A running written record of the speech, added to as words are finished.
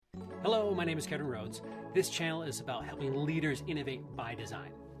Hello, my name is Kevin Rhodes. This channel is about helping leaders innovate by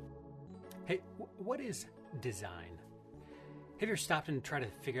design. Hey, what is design? Have you ever stopped and tried to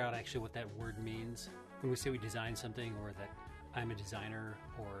figure out actually what that word means? When we say we design something, or that I'm a designer,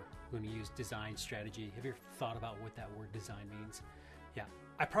 or when we use design strategy, have you ever thought about what that word design means? Yeah,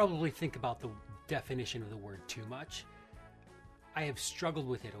 I probably think about the definition of the word too much. I have struggled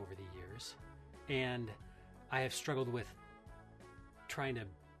with it over the years, and I have struggled with trying to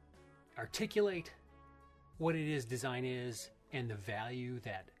articulate what it is design is and the value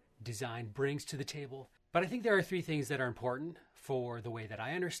that design brings to the table. But I think there are three things that are important for the way that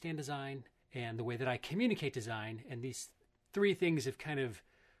I understand design and the way that I communicate design. And these three things have kind of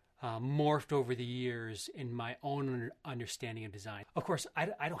morphed over the years in my own understanding of design. Of course,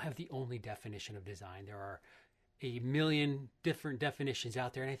 I don't have the only definition of design. There are a million different definitions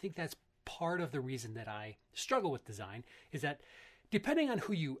out there. And I think that's part of the reason that I struggle with design, is that depending on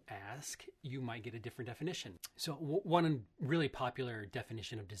who you ask, you might get a different definition. So one really popular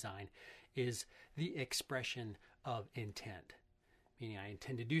definition of design is the expression of intent. Meaning I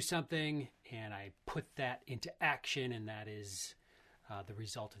intend to do something and I put that into action, and that is the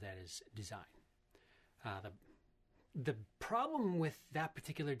result of that is design. The problem with that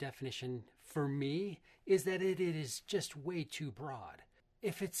particular definition for me is that it is just way too broad.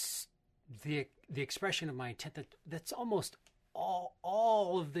 If it's the expression of my intent, that's almost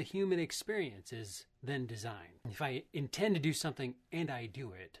all of the human experience is then design. If I intend to do something and I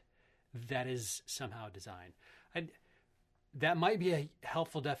do it, that is somehow design. That might be a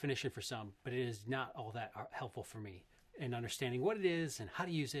helpful definition for some, but it is not all that helpful for me in understanding what it is and how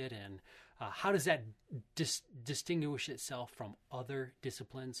to use it, and how does that distinguish itself from other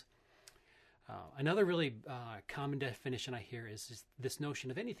disciplines. Another really common definition I hear is this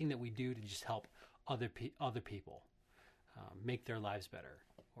notion of anything that we do to just help other people. Make their lives better,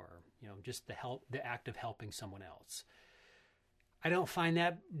 or just the act of helping someone else. I don't find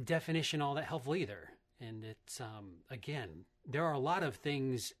that definition all that helpful either. And it's again, there are a lot of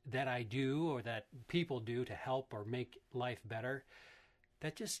things that I do or that people do to help or make life better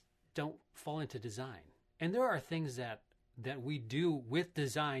that just don't fall into design. And there are things that we do with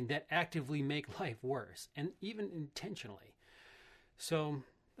design that actively make life worse, and even intentionally. So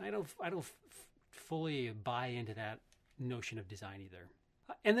I don't fully buy into that notion of design either.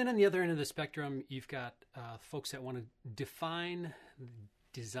 And then on the other end of the spectrum, you've got folks that want to define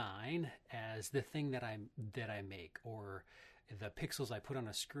design as the thing that I make, or the pixels I put on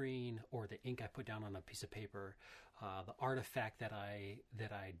a screen, or the ink I put down on a piece of paper, the artifact that I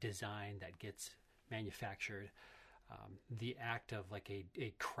design that gets manufactured, the act of like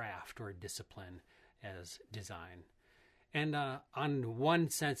a craft or a discipline as design. And on one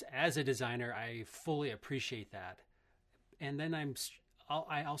sense, as a designer, I fully appreciate that. And then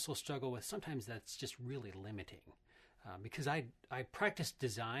I also struggle with sometimes that's just really limiting, because I practice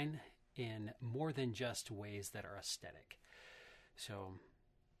design in more than just ways that are aesthetic. So,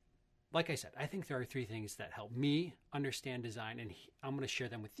 like I said, I think there are three things that help me understand design, and I'm going to share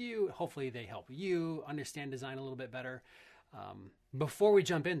them with you. Hopefully they help you understand design a little bit better. Before we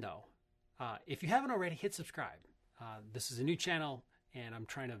jump in though, if you haven't already, hit subscribe. This is a new channel, and I'm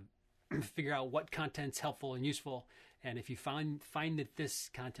trying to figure out what content's helpful and useful. And if you find that this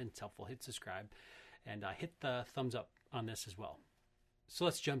content's helpful, hit subscribe, and hit the thumbs up on this as well. So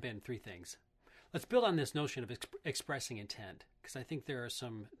let's jump in. Three things. Let's build on this notion of expressing intent, because I think there's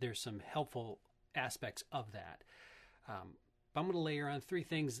some helpful aspects of that. But I'm going to layer on three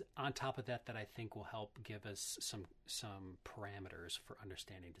things on top of that I think will help give us some parameters for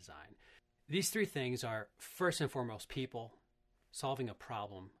understanding design. These three things are, first and foremost, people solving a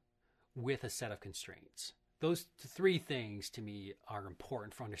problem with a set of constraints. Those three things to me are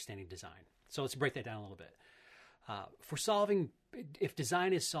important for understanding design. So let's break that down a little bit. If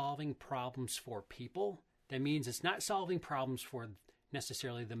design is solving problems for people, that means it's not solving problems for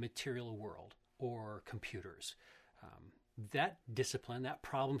necessarily the material world or computers. That discipline, that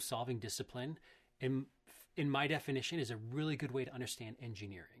problem-solving discipline, in my definition, is a really good way to understand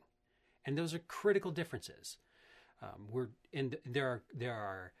engineering. And those are critical differences. There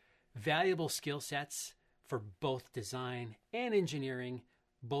are valuable skill sets for both design and engineering,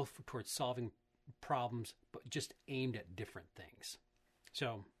 both towards solving problems, but just aimed at different things.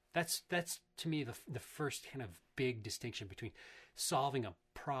 So that's to me the first kind of big distinction between solving a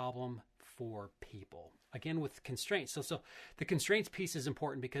problem for people. Again, with constraints. So the constraints piece is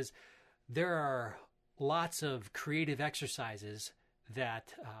important because there are lots of creative exercises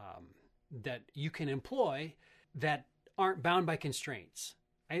that you can employ that aren't bound by constraints.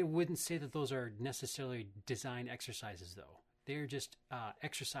 I wouldn't say that those are necessarily design exercises, though. They're just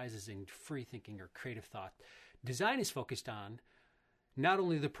exercises in free thinking or creative thought. Design is focused on not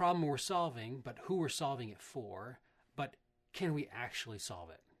only the problem we're solving, but who we're solving it for, but can we actually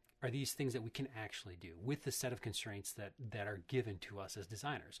solve it? Are these things that we can actually do with the set of constraints that are given to us as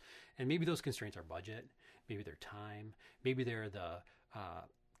designers? And maybe those constraints are budget, maybe they're time, maybe they're the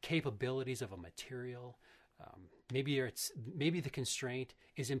capabilities of a material. Maybe the constraint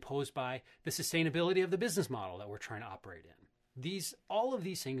is imposed by the sustainability of the business model that we're trying to operate in. All of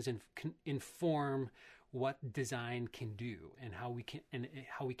these things inform what design can do and how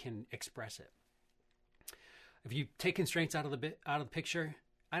we can express it. If you take constraints out of the picture,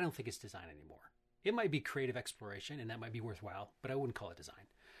 I don't think it's design anymore. It might be creative exploration, and that might be worthwhile, but I wouldn't call it design.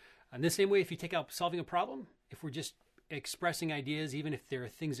 In the same way, if you take out solving a problem, if we're just expressing ideas, even if there are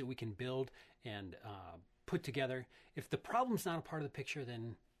things that we can build and put together, if the problem's not a part of the picture,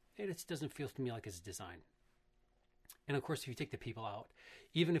 then it just doesn't feel to me like it's design. And of course, if you take the people out,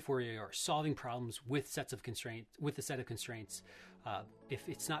 even if we are solving problems with a set of constraints, if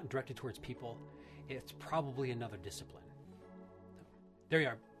it's not directed towards people, it's probably another discipline. There you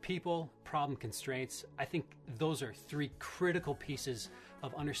are. People, problem, constraints. I think those are three critical pieces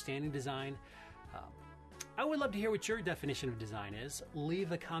of understanding design. I would love to hear what your definition of design is.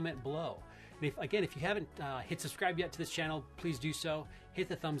 Leave a comment below. And if you haven't hit subscribe yet to this channel, please do so. Hit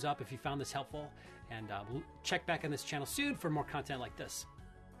the thumbs up if you found this helpful. And we'll check back on this channel soon for more content like this.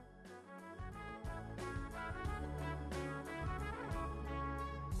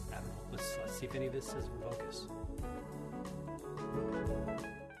 I don't know. Let's see if any of this is in focus.